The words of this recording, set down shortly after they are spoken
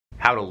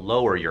how to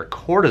lower your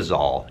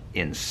cortisol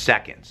in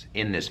seconds.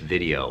 In this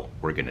video,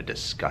 we're going to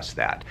discuss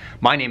that.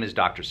 My name is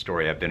Dr.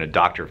 Story. I've been a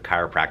doctor of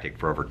chiropractic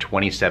for over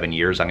 27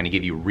 years. I'm going to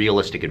give you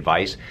realistic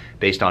advice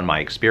based on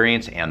my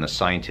experience and the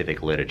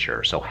scientific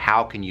literature. So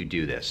how can you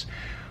do this?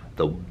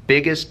 The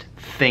biggest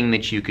thing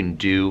that you can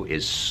do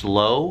is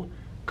slow,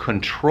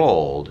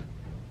 controlled,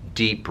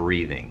 deep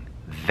breathing.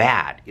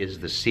 That is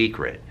the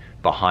secret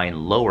behind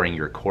lowering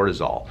your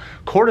cortisol.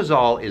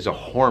 Cortisol is a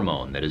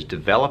hormone that is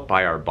developed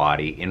by our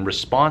body in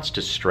response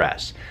to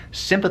stress.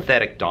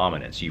 Sympathetic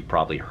dominance, you've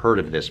probably heard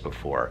of this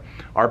before.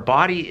 Our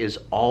body is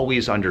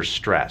always under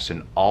stress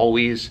and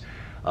always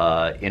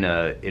in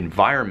an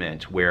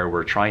environment where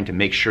we're trying to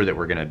make sure that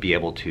we're going to be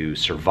able to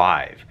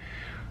survive.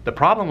 The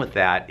problem with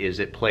that is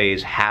it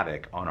plays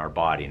havoc on our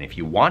body, and if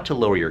you want to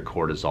lower your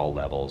cortisol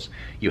levels,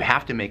 you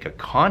have to make a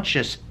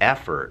conscious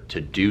effort to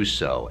do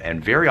so.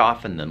 And very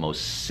often the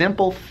most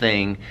simple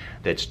thing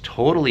that's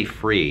totally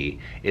free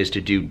is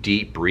to do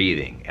deep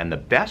breathing. And the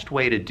best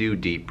way to do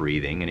deep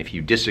breathing, and if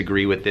you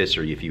disagree with this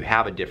or if you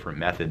have a different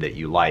method that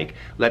you like,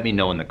 let me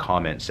know in the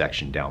comment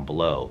section down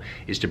below,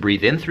 is to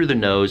breathe in through the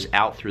nose,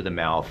 out through the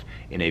mouth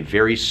in a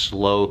very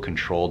slow,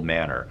 controlled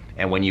manner.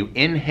 And when you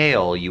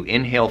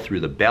inhale through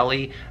the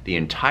belly, the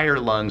entire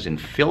lungs,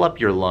 and fill up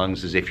your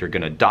lungs as if you're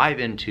going to dive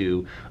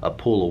into a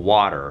pool of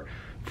water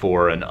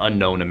for an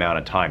unknown amount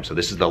of time. So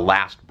this is the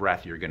last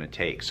breath you're going to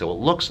take. So it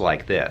looks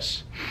like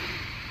this.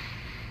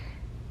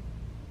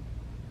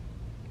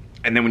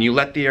 And then when you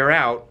let the air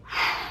out,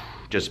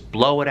 just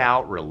blow it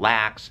out,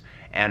 relax,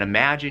 and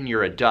imagine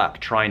you're a duck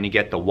trying to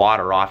get the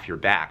water off your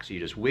back. So you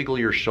just wiggle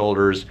your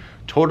shoulders,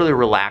 totally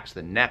relax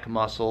the neck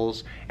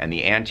muscles and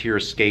the anterior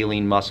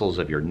scalene muscles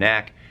of your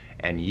neck,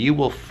 and you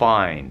will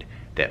find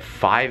that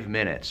 5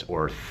 minutes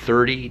or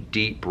 30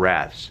 deep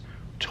breaths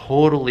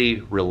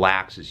totally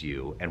relaxes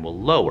you and will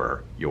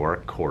lower your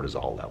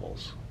cortisol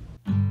levels.